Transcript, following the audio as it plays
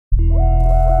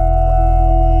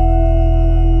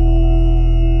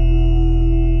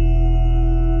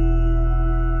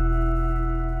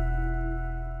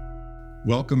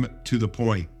Welcome to The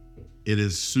Point. It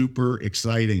is super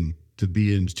exciting to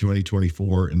be in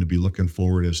 2024 and to be looking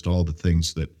forward as to all the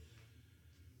things that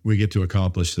we get to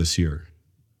accomplish this year.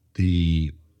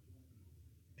 If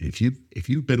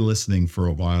you've been listening for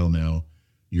a while now,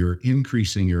 you're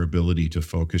increasing your ability to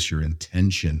focus your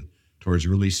intention towards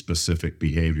really specific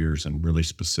behaviors and really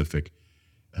specific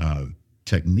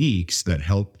techniques that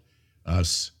help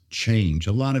us change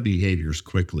a lot of behaviors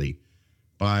quickly.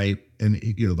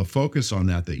 The focus on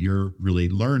that you're really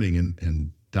learning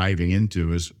and diving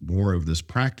into is more of this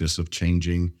practice of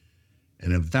changing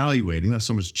and evaluating, not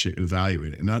so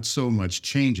much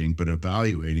changing, but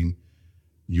evaluating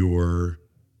your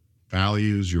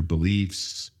values, your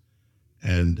beliefs,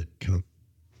 and kind of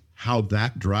how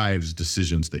that drives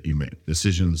decisions that you make,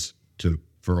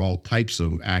 for all types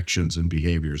of actions and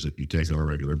behaviors that you take on a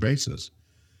regular basis.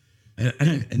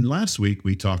 And last week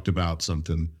we talked about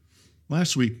something.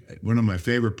 Last week, one of my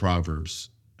favorite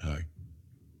proverbs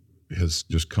has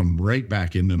just come right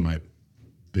back into my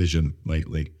vision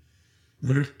lately.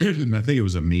 And I think it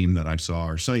was a meme that I saw,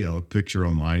 or a picture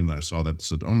online that I saw that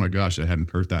said, "Oh my gosh, I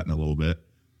hadn't heard that in a little bit."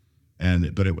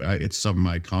 But it's something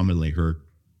I commonly heard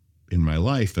in my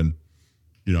life. And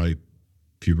if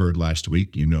you heard last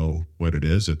week, you know what it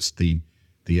is. It's the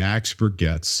axe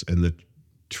forgets and the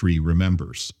tree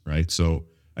remembers, right? So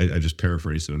I just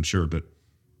paraphrased it, I'm sure, but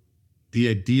the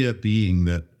idea being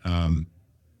that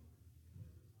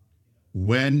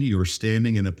when you're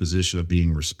standing in a position of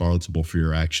being responsible for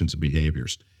your actions and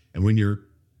behaviors, and when you're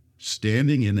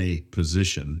standing in a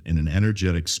position, in an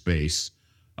energetic space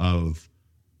of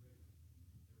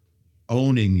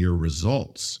owning your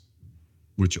results,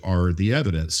 which are the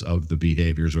evidence of the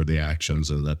behaviors or the actions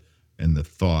and the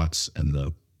thoughts and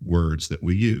the words that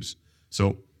we use.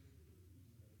 So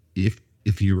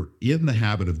if you're in the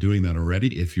habit of doing that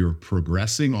already, if you're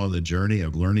progressing on the journey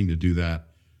of learning to do that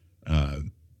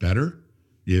better,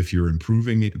 if you're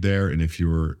improving it there, and if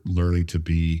you're learning to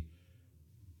be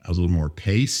a little more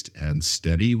paced and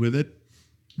steady with it,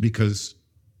 because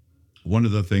one of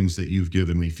the things that you've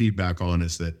given me feedback on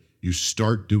is that you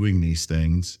start doing these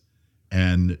things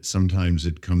and sometimes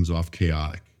it comes off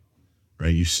chaotic,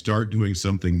 right? You start doing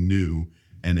something new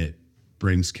and it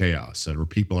brings chaos, or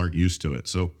people aren't used to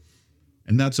it.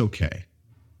 And that's okay.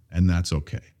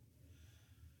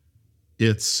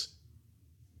 It's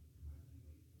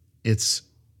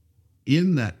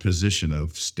in that position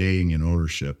of staying in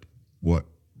ownership. What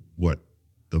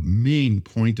the main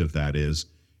point of that is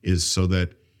so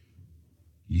that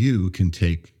you can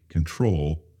take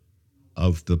control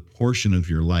of the portion of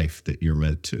your life that you're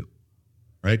meant to,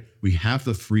 right? We have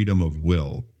the freedom of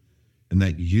will, and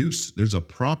there's a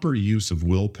proper use of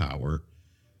willpower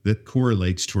that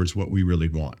correlates towards what we really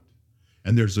want.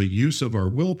 And there's a use of our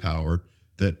willpower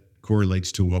that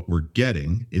correlates to what we're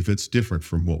getting if it's different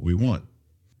from what we want.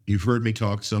 You've heard me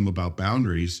talk some about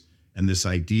boundaries, and this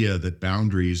idea that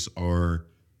boundaries are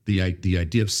the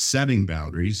idea of setting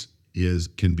boundaries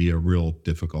can be a real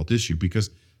difficult issue,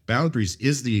 because boundaries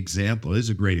is a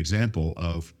great example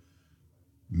of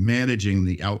managing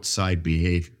the outside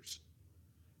behaviors,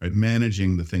 right?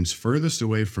 Managing the things furthest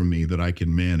away from me that I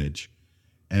can manage.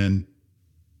 And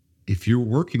if you're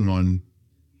working on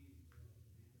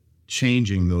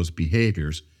changing those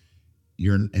behaviors,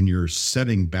 you're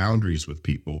setting boundaries with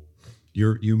people,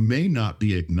 you may not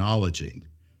be acknowledging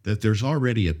that there's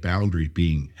already a boundary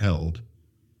being held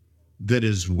that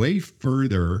is way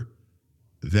further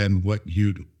than what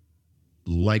you'd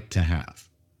like to have.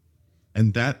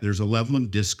 And that there's a level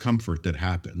of discomfort that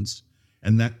happens,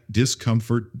 and that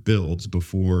discomfort builds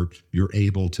before you're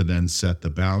able to then set the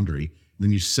boundary.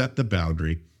 Then you set the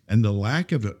boundary, and the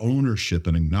lack of ownership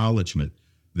and acknowledgement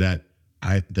that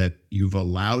you've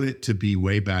allowed it to be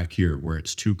way back here where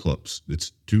it's too close.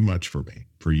 It's too much for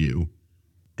you.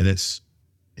 And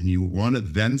you want to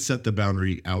then set the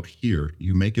boundary out here.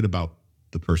 You make it about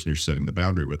the person you're setting the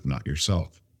boundary with, not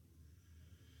yourself.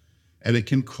 And it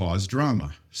can cause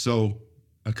drama. So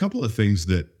a couple of things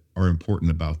that are important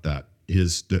about that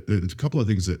is that there's a couple of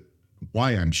things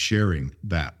why I'm sharing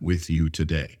that with you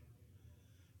today.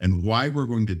 And why we're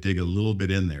going to dig a little bit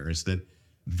in there is that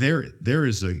there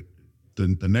is the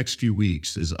next few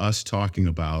weeks is us talking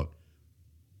about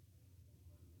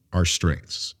our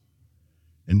strengths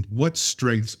and what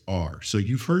strengths are. So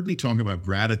you've heard me talk about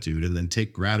gratitude and then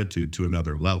take gratitude to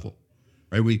another level,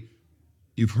 right?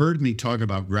 You've heard me talk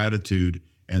about gratitude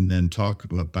and then talk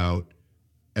about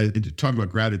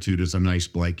gratitude as a nice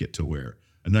blanket to wear,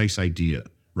 a nice idea,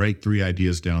 write 3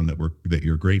 ideas down that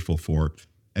you're grateful for.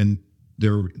 And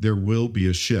there will be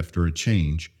a shift or a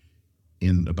change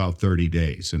in about 30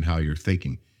 days in how you're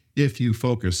thinking. if you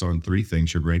focus on three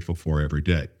things you're grateful for every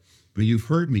day. But you've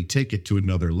heard me take it to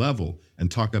another level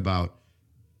and talk about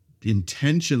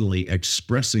intentionally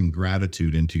expressing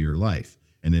gratitude into your life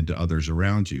and into others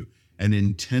around you, and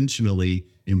intentionally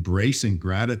embracing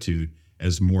gratitude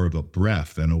as more of a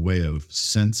breath and a way of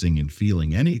sensing and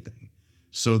feeling anything,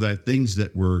 so that things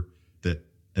that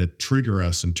trigger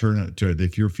us and turn out to,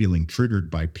 if you're feeling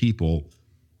triggered by people,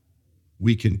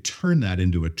 we can turn that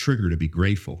into a trigger to be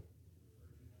grateful.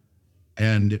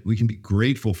 And we can be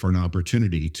grateful for an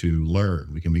opportunity to learn.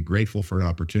 We can be grateful for an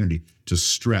opportunity to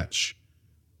stretch.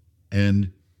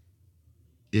 And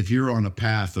if you're on a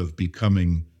path of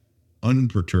becoming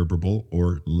unperturbable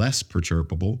or less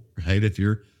perturbable, right? If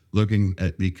you're looking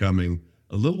at becoming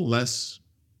a little less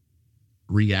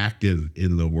reactive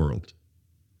in the world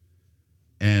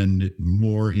and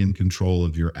more in control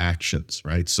of your actions,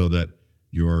 right? So that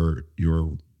you're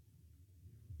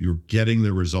getting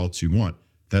the results you want,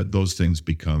 that those things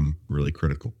become really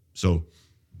critical. So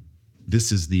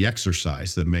this is the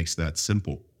exercise that makes that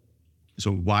simple.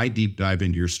 So why deep dive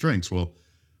into your strengths? Well,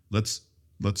 let's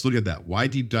look at that. Why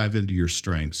deep dive into your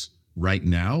strengths right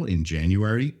now in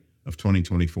January of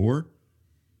 2024?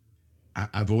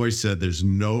 I've always said there's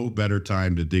no better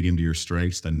time to dig into your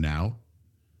strengths than now.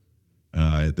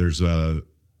 There's a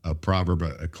proverb,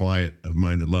 a client of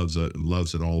mine that loves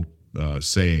an old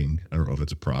saying. I don't know if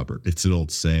it's a proverb. It's an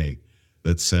old saying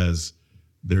that says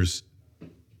there's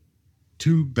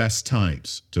two best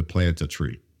times to plant a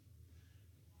tree.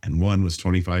 And one was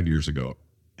 25 years ago,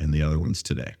 and the other one's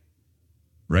today,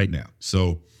 right now.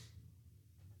 So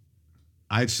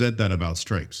I've said that about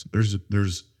strengths.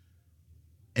 There's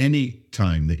any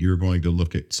time that you're going to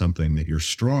look at something that you're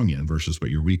strong in versus what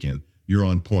you're weak in, you're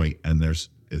on point, and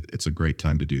it's a great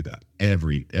time to do that.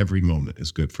 Every moment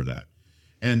is good for that.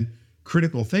 And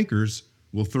critical thinkers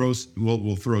will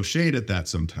throw shade at that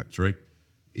sometimes, right?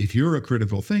 If you're a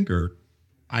critical thinker,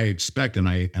 I expect and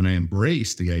I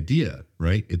embrace the idea,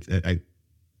 right?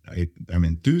 I'm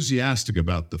enthusiastic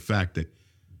about the fact that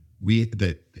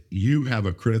you have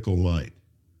a critical mind.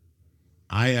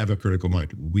 I have a critical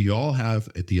mind. We all have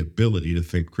the ability to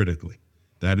think critically.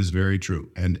 That is very true.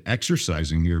 And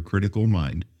exercising your critical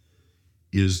mind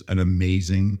is an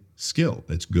amazing skill.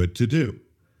 That's good to do.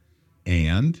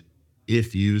 And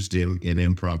if used in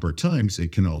improper times,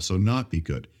 it can also not be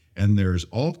good. And there's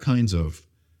all kinds of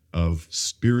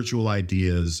spiritual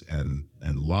ideas and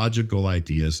logical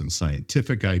ideas and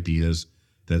scientific ideas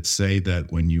that say that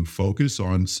when you focus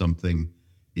on something,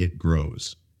 it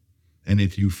grows. And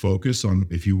if you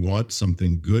want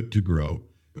something good to grow,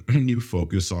 you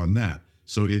focus on that.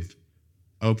 So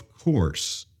of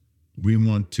course, we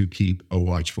want to keep a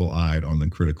watchful eye on the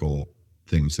critical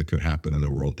things that could happen in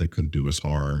the world that could do us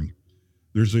harm.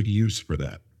 There's a use for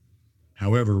that.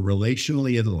 However,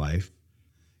 relationally in life,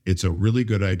 it's a really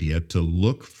good idea to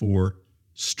look for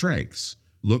strengths.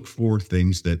 Look for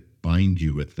things that bind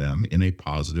you with them in a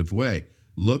positive way.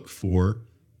 Look for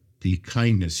the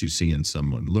kindness you see in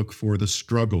someone. Look for the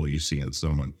struggle you see in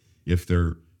someone. If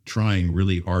they're trying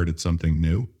really hard at something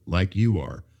new, like you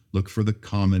are, look for the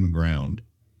common ground,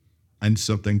 and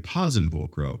something positive will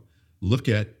grow. Look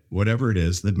at whatever it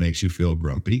is that makes you feel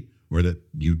grumpy or that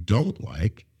you don't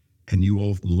like, and you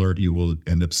will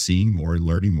end up seeing more and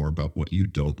learning more about what you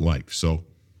don't like. So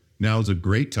now is a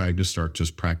great time to start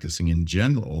just practicing in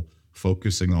general,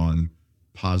 focusing on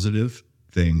positive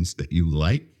things that you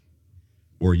like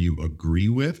or you agree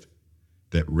with,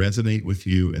 that resonate with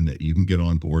you and that you can get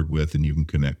on board with and you can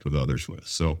connect with others with.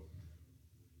 So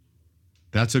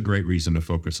that's a great reason to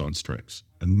focus on strengths.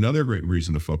 Another great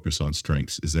reason to focus on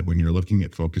strengths is that when you're looking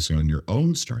at focusing on your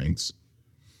own strengths,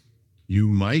 you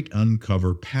might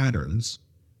uncover patterns,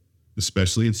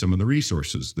 especially in some of the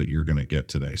resources that you're going to get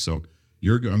today. So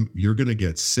you're going to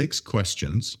get 6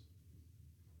 questions.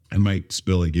 I might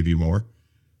spill and give you more,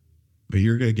 but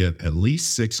you're going to get at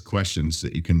least 6 questions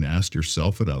that you can ask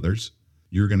yourself and others.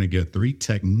 You're going to get 3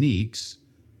 techniques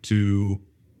to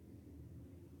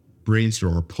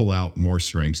brainstorm or pull out more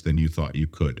strengths than you thought you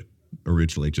could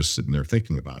originally, just sitting there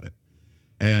thinking about it.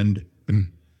 And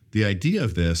the idea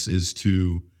of this is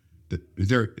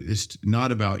it's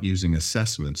not about using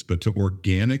assessments, but to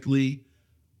organically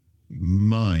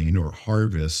mine or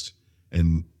harvest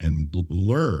and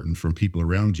learn from people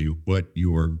around you what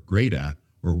you're great at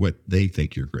or what they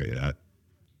think you're great at.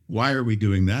 Why are we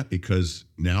doing that? Because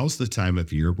now's the time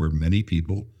of year where many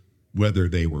people, whether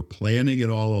they were planning it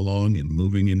all along and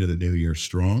moving into the new year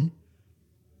strong,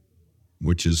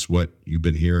 which is what you've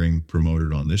been hearing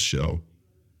promoted on this show,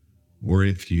 or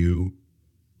if you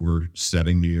were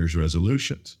setting New Year's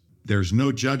resolutions. There's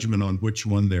no judgment on which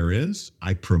one there is.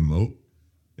 I promote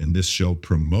and this show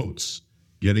promotes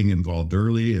getting involved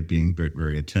early and being very,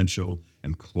 very intentional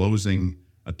and closing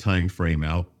a time frame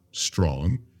out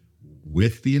strong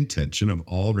with the intention of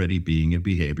already being in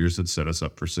behaviors that set us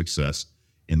up for success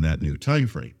in that new time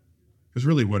frame. Because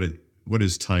really what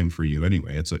is time for you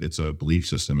anyway? It's a belief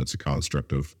system. It's a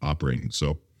construct of operating.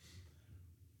 So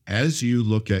as you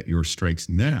look at your strengths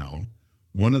now,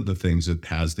 one of the things it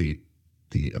has the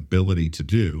ability to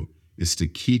do is to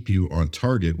keep you on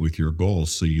target with your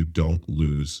goals so you don't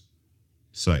lose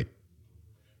sight.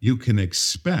 You can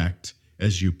expect,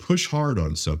 as you push hard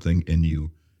on something and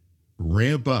you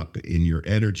ramp up in your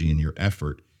energy and your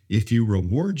effort, if you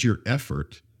reward your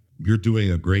effort, you're doing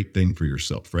a great thing for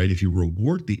yourself, right? If you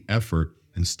reward the effort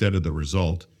instead of the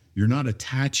result, you're not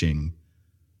attaching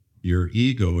your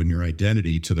ego and your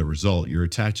identity to the result. You're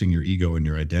attaching your ego and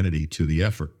your identity to the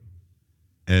effort.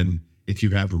 And if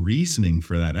you have reasoning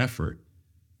for that effort,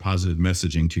 positive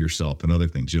messaging to yourself and other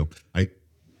things,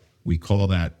 we call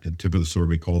that, at tip of the sword,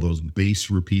 we call those base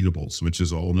repeatables, which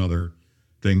is a whole nother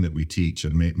thing that we teach.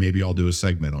 And maybe I'll do a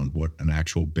segment on what an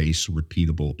actual base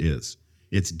repeatable is.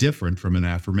 It's different from an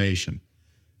affirmation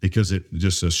because it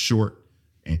just a short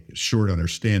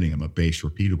understanding of a base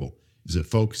repeatable is it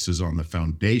focuses on the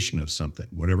foundation of something,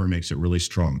 whatever makes it really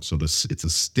strong. So it's a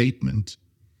statement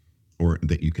or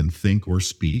that you can think or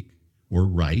speak or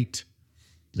write.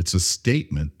 It's a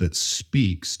statement that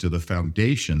speaks to the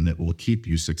foundation that will keep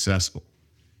you successful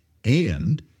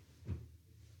and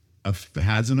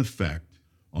has an effect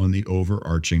on the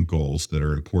overarching goals that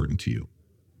are important to you.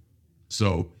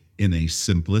 So in a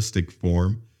simplistic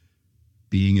form,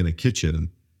 being in a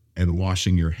kitchen and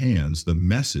washing your hands, the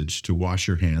message to wash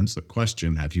your hands, the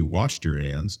question, have you washed your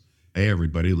hands? Hey,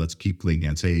 everybody, let's keep clean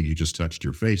hands. Hey, you just touched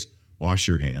your face. Wash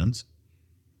your hands.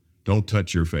 Don't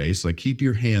touch your face. Like, keep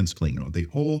your hands clean.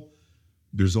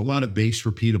 There's a lot of base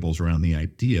repeatables around the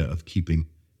idea of keeping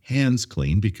hands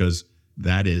clean because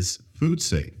that is food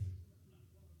safe.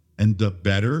 And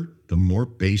the more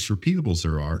base repeatables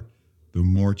there are, the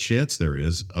more chance there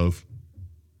is of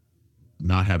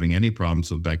not having any problems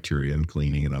with bacteria and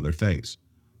cleaning and other things.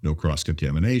 No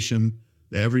cross-contamination.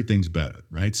 Everything's better,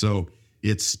 right? So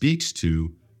it speaks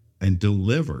to and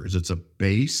delivers. It's a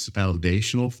base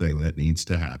foundational thing that needs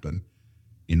to happen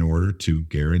in order to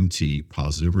guarantee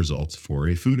positive results for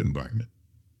a food environment.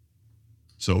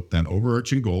 So that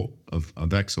overarching goal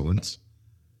of excellence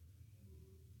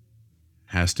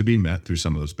has to be met through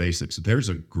some of those basics. There's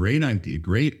a great idea,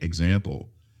 great example.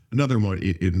 Another one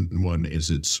is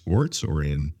in sports or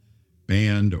in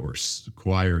band or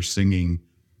choir singing.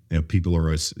 People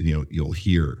are, you'll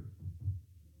hear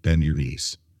bend your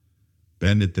knees,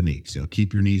 bend at the knees.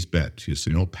 Keep your knees bent so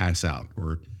you don't pass out,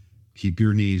 or keep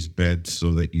your knees bent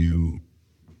so that you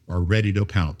are ready to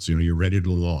pounce. You're ready to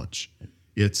launch.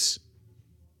 It's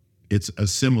a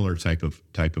similar type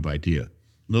of idea, a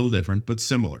little different but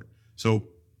similar. So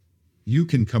you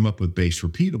can come up with base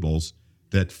repeatables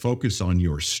that focus on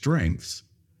your strengths,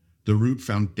 the root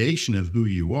foundation of who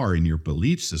you are in your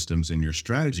belief systems and your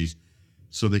strategies,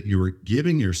 so that you're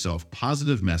giving yourself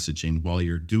positive messaging while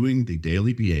you're doing the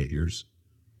daily behaviors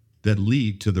that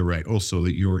lead to the right. So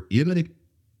that you're in a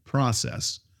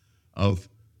process of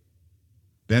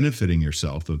benefiting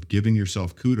yourself, of giving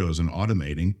yourself kudos and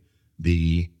automating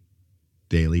the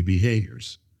daily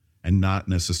behaviors and not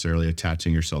necessarily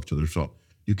attaching yourself to the result.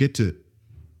 You get to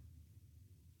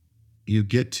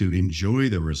enjoy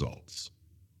the results.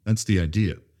 That's the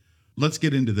idea. Let's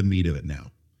get into the meat of it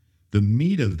now. The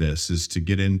meat of this is to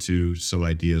get into some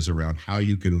ideas around how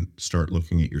you can start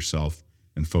looking at yourself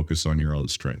and focus on your own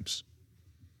strengths.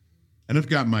 And I've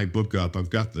got my book up. I've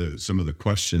got some of the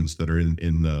questions that are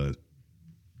in the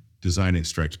Designing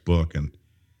Strengths book. And,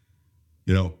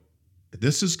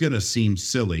 this is going to seem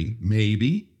silly,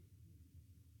 maybe.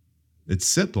 It's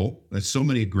simple, as so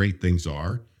many great things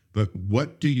are. But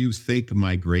what do you think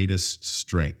my greatest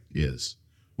strength is?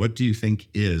 What do you think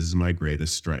is my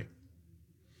greatest strength?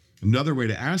 Another way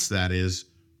to ask that is,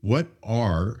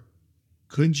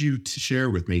 could you share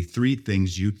with me 3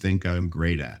 things you think I'm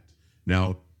great at?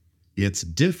 Now, it's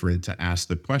different to ask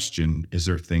the question, is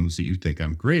there things that you think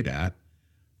I'm great at,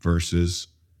 versus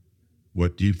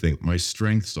what do you think my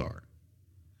strengths are?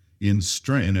 In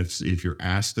strength, and if you're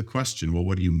asked the question, well,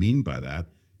 what do you mean by that?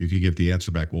 You could give the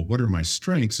answer back, well, what are my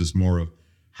strengths is more of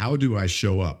how do I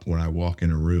show up when I walk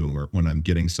in a room or when I'm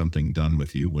getting something done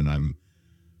with you, when I'm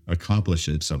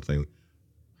accomplishing something.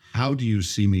 How do you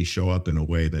see me show up in a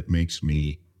way that makes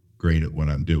me great at what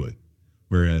I'm doing?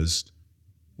 Whereas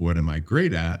what am I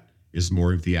great at is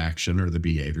more of the action or the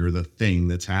behavior, the thing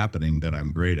that's happening that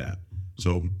I'm great at.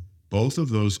 So both of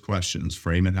those questions,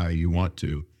 frame it how you want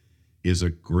to, that's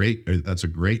a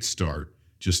great start,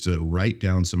 just to write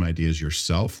down some ideas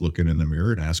yourself, looking in the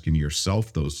mirror and asking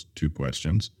yourself those two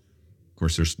questions. Of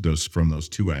course, there's those from those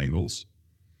two angles.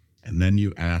 And then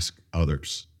you ask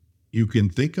others. You can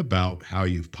think about how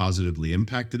you've positively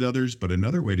impacted others, but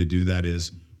another way to do that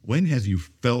is, when have you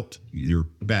felt your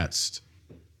best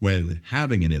when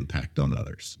having an impact on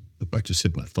others? If I just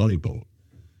hit my funny bone.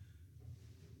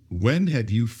 When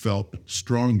have you felt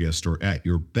strongest or at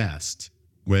your best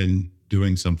when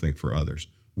doing something for others?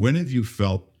 When have you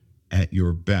felt at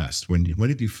your best? When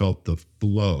have you felt the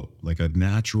flow, like a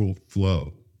natural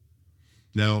flow?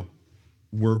 Now,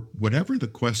 whatever the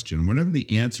question, whatever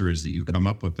the answer is that you come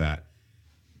up with that,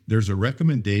 there's a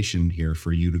recommendation here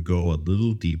for you to go a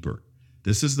little deeper.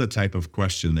 This is the type of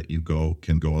question that you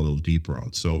can go a little deeper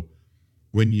on. So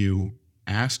when you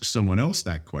ask someone else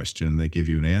that question and they give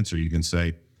you an answer, you can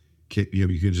say,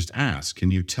 you can just ask,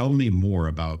 can you tell me more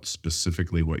about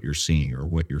specifically what you're seeing or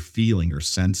what you're feeling or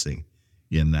sensing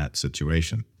in that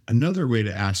situation? Another way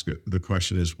to ask the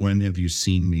question is, when have you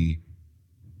seen me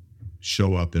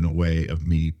show up in a way of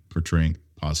me portraying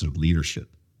positive leadership?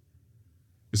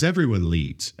 Because everyone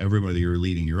leads. Whether you're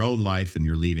leading your own life and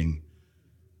you're leading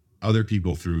other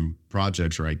people through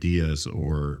projects or ideas,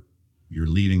 or you're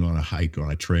leading on a hike, on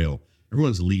a trail,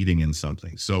 everyone's leading in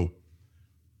something. So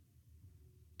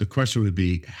the question would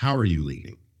be, how are you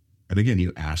leading? And again,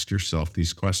 you ask yourself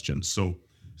these questions. So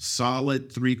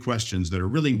solid 3 questions that are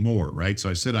really more, right? So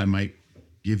I said I might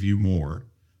give you more,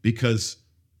 because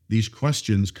these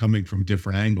questions coming from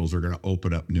different angles are going to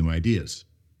open up new ideas.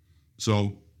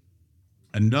 So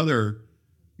another,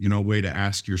 way to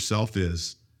ask yourself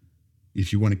is,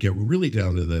 if you want to get really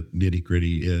down to the nitty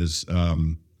gritty, is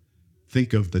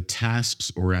think of the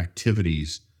tasks or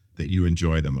activities that you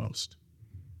enjoy the most.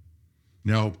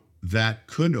 Now, that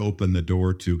could open the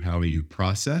door to how you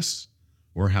process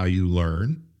or how you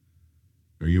learn.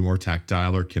 Are you more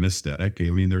tactile or kinesthetic?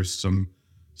 I mean, there's some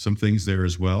things there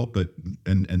as well, but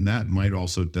and that might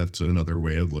also, that's another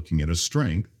way of looking at a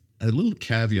strength. A little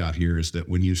caveat here is that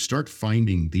when you start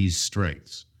finding these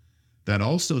strengths, that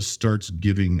also starts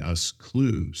giving us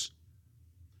clues.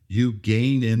 You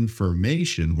gain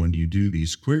information when you do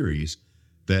these queries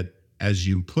that, as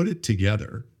you put it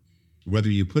together, whether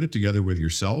you put it together with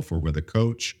yourself or with a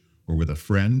coach or with a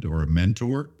friend or a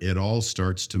mentor, it all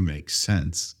starts to make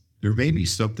sense. There may be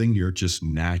something you're just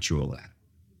natural at.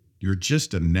 You're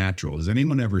just a natural. Has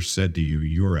anyone ever said to you,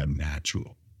 you're a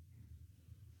natural?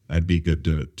 That'd be good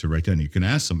to write down. You can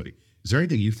ask somebody, is there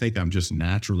anything you think I'm just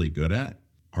naturally good at?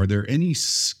 Are there any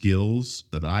skills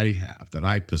that I have, that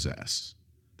I possess,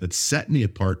 that set me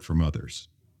apart from others?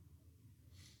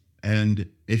 And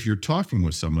if you're talking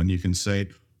with someone, you can say,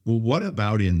 well, what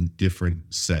about in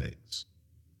different settings?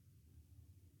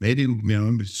 Maybe,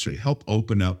 help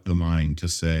open up the mind to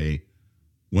say,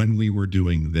 when we were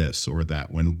doing this or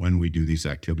that, when we do these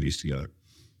activities together.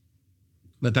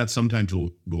 But that sometimes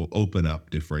will open up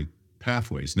different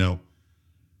pathways. Now,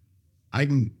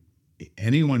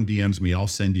 anyone DMs me, I'll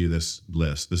send you this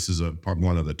list. This is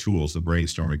one of the tools, the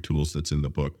brainstorming tools that's in the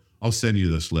book. I'll send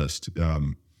you this list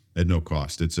at no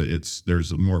cost.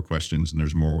 There's more questions and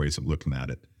there's more ways of looking at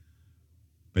it.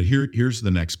 But here's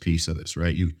the next piece of this,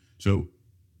 right? So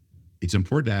it's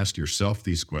important to ask yourself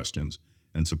these questions,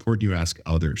 and it's important you ask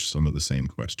others some of the same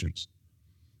questions.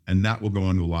 And that will go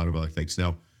into a lot of other things.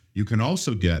 Now, you can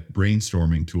also get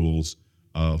brainstorming tools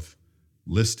of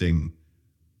listing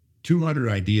 200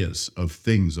 ideas of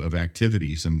things, of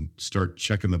activities, and start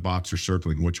checking the box or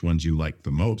circling which ones you like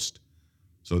the most.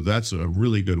 So that's a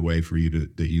really good way for you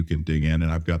that you can dig in.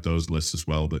 And I've got those lists as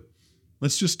well. But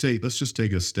let's just take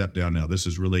a step down now. This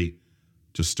is really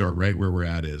to start right where we're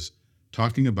at, is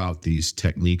talking about these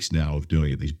techniques now of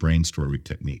doing it, these brainstorming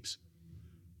techniques.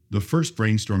 The first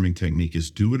brainstorming technique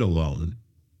is do it alone,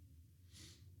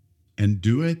 and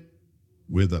do it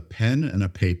with a pen and a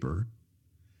paper,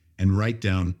 and write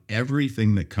down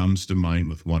everything that comes to mind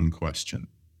with one question.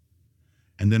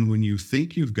 And then when you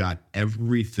think you've got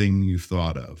everything you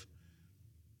thought of,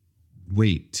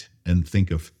 wait and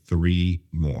think of 3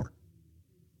 more.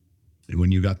 And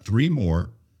when you got 3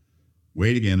 more,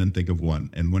 wait again and think of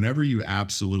 1. And whenever you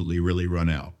absolutely really run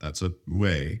out, that's a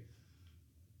way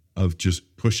of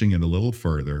just pushing it a little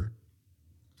further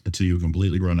until you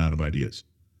completely run out of ideas.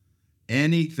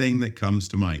 Anything that comes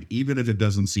to mind, even if it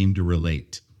doesn't seem to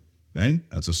relate, okay?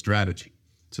 That's a strategy.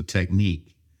 It's a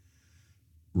technique.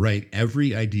 Write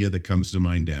every idea that comes to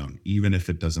mind down, even if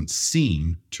it doesn't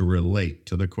seem to relate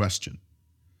to the question.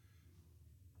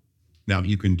 Now,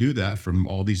 you can do that from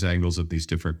all these angles of these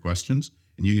different questions,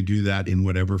 and you can do that in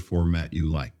whatever format you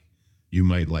like. You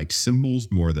might like symbols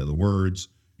more than the words.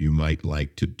 You might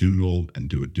like to doodle and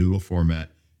do a doodle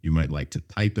format. You might like to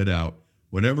type it out,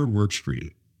 whatever works for you.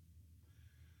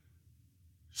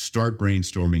 Start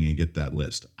brainstorming and get that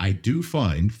list. I do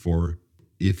find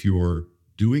if you're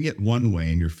doing it one way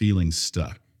and you're feeling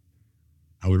stuck,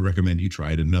 I would recommend you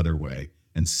try it another way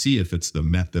and see if it's the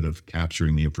method of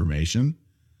capturing the information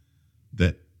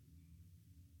that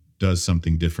does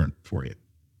something different for you.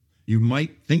 You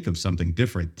might think of something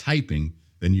different typing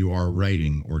than you are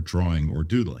writing or drawing or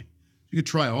doodling. You could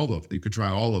try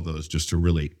all of those just to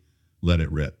really let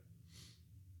it rip.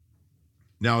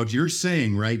 Now, if you're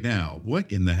saying right now,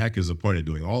 what in the heck is the point of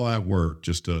doing all that work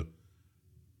just to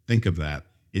think of that?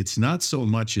 It's not so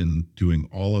much in doing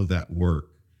all of that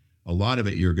work. A lot of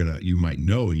it you might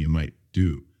know, you might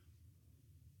do.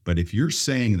 But if you're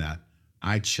saying that,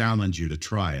 I challenge you to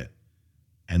try it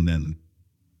and then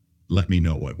let me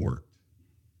know what worked.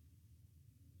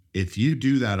 If you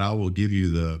do that, I will give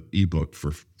you the ebook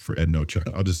for at no charge.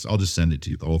 I'll just send it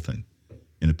to you, the whole thing,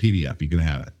 in a PDF. You can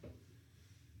have it.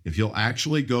 If you'll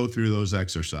actually go through those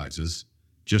exercises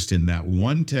just in that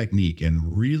one technique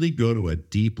and really go to a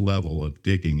deep level of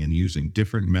digging and using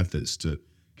different methods to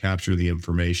capture the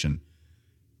information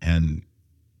and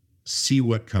see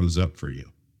what comes up for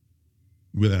you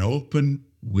with an open,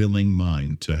 willing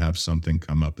mind to have something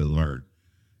come up and learn.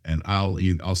 And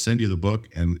I'll send you the book.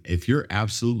 And if you're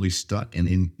absolutely stuck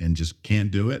and just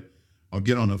can't do it, I'll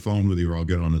get on the phone with you or I'll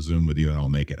get on a Zoom with you and I'll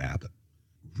make it happen.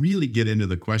 Really get into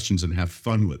the questions and have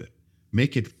fun with it.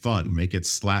 Make it fun, make it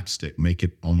slapstick, make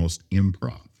it almost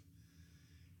improv.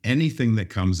 Anything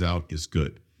that comes out is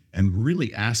good. And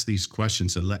really ask these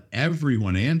questions and let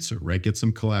everyone answer, right? Get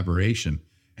some collaboration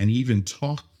and even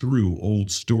talk through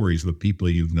old stories with people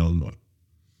you've known.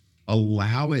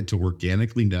 Allow it to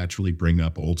organically, naturally bring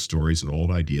up old stories and old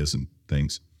ideas and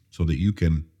things so that you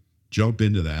can jump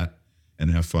into that and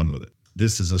have fun with it.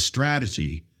 This is a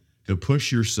strategy to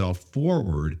push yourself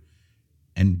forward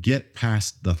and get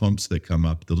past the humps that come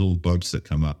up, the little bumps that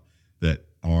come up that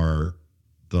are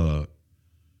the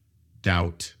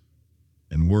doubt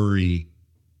and worry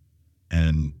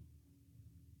and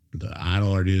I don't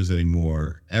want to do this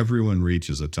anymore. Everyone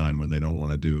reaches a time when they don't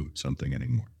want to do something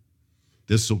anymore.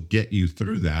 This will get you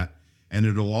through that. And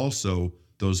it'll also,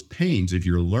 those pains, if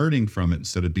you're learning from it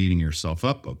instead of beating yourself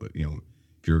up, but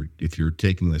if you're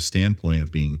taking the standpoint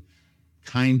of being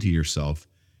kind to yourself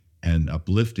and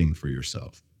uplifting for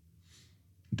yourself,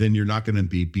 then you're not going to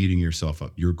be beating yourself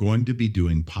up. You're going to be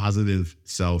doing positive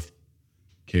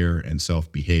self-care and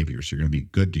self-behavior. So you're going to be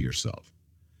good to yourself.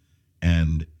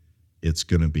 And it's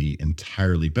going to be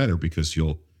entirely better because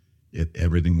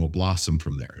everything will blossom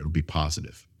from there. It'll be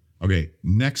positive. Okay,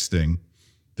 next thing,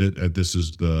 this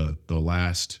is the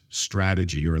last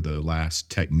strategy or the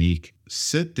last technique.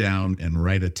 Sit down and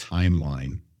write a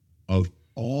timeline of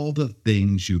all the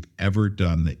things you've ever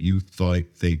done that you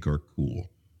think are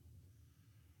cool.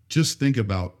 Just think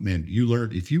about, man,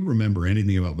 if you remember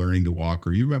anything about learning to walk,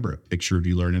 or you remember a picture of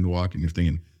you learning to walk and you're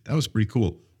thinking, that was pretty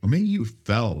cool. Or maybe you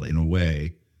fell in a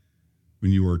way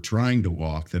when you were trying to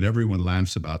walk that everyone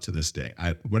laughs about to this day,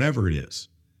 whatever it is.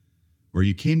 Or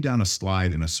you came down a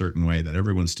slide in a certain way that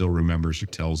everyone still remembers or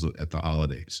tells at the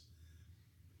holidays.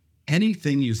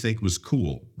 Anything you think was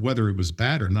cool, whether it was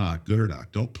bad or not, good or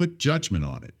not, don't put judgment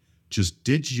on it. Just,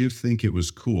 did you think it was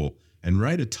cool? And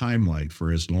write a timeline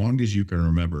for as long as you can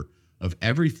remember of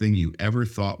everything you ever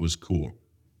thought was cool.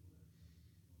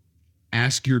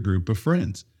 Ask your group of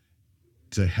friends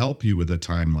to help you with a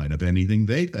timeline of anything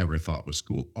they ever thought was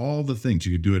cool. All the things,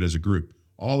 you could do it as a group,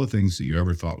 all the things that you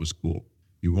ever thought was cool.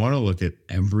 You want to look at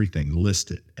everything,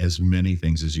 list it, as many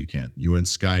things as you can. You went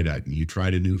skydiving, you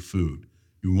tried a new food,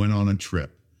 you went on a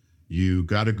trip, you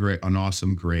got an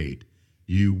awesome grade,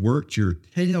 you worked your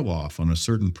tail off on a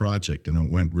certain project and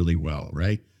it went really well,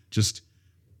 right?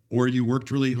 Or you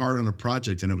worked really hard on a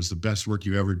project and it was the best work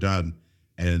you ever done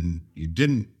and it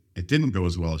didn't go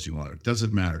as well as you wanted. It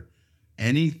doesn't matter.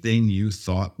 Anything you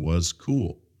thought was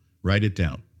cool, write it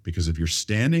down. Because if you're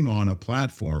standing on a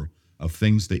platform of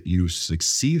things that you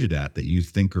succeeded at that you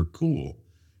think are cool,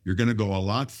 you're going to go a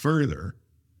lot further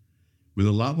with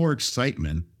a lot more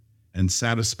excitement and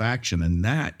satisfaction. And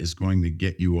that is going to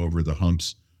get you over the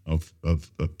humps of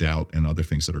doubt and other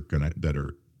things that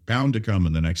are bound to come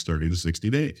in the next 30 to 60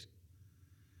 days.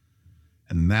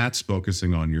 And that's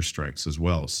focusing on your strengths as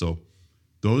well. So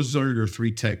those are your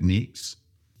 3 techniques.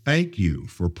 Thank you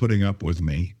for putting up with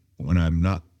me when I'm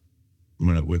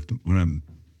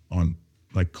on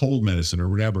like cold medicine or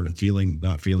whatever, and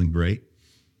not feeling great.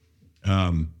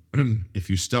 If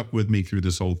you stuck with me through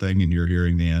this whole thing and you're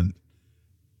hearing the end,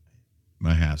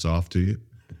 my hat's off to you.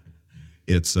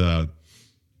 It's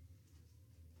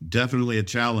Definitely a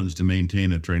challenge to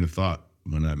maintain a train of thought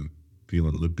when I'm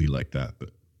feeling loopy like that.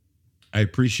 But I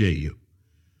appreciate you,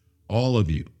 all of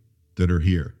you that are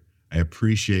here. I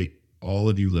appreciate all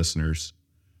of you listeners,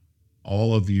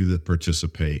 all of you that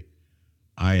participate.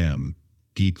 I am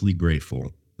deeply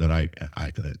grateful that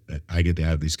I get to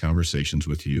have these conversations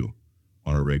with you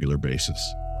on a regular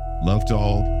basis. Love to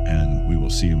all, and we will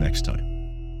see you next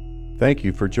time. Thank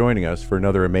you for joining us for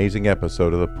another amazing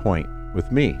episode of The Point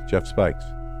with me, Jeff Spikes.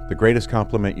 The greatest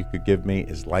compliment you could give me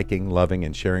is liking, loving,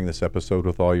 and sharing this episode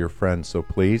with all your friends. So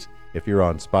please, if you're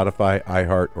on Spotify,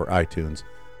 iHeart, or iTunes,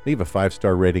 leave a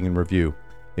 5-star rating and review.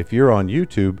 If you're on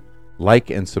YouTube, like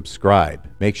and subscribe.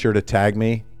 Make sure to tag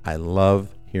me. I love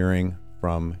hearing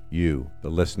from you, the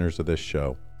listeners of this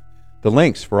show. The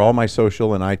links for all my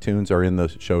social and iTunes are in the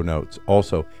show notes.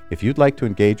 Also, if you'd like to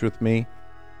engage with me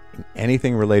in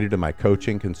anything related to my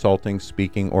coaching, consulting,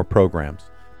 speaking, or programs,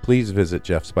 please visit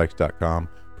jeffspikes.com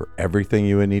for everything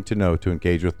you would need to know to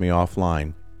engage with me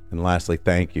offline. And lastly,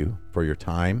 thank you for your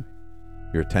time,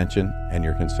 your attention, and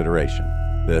your consideration.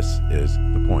 This is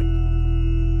The Point.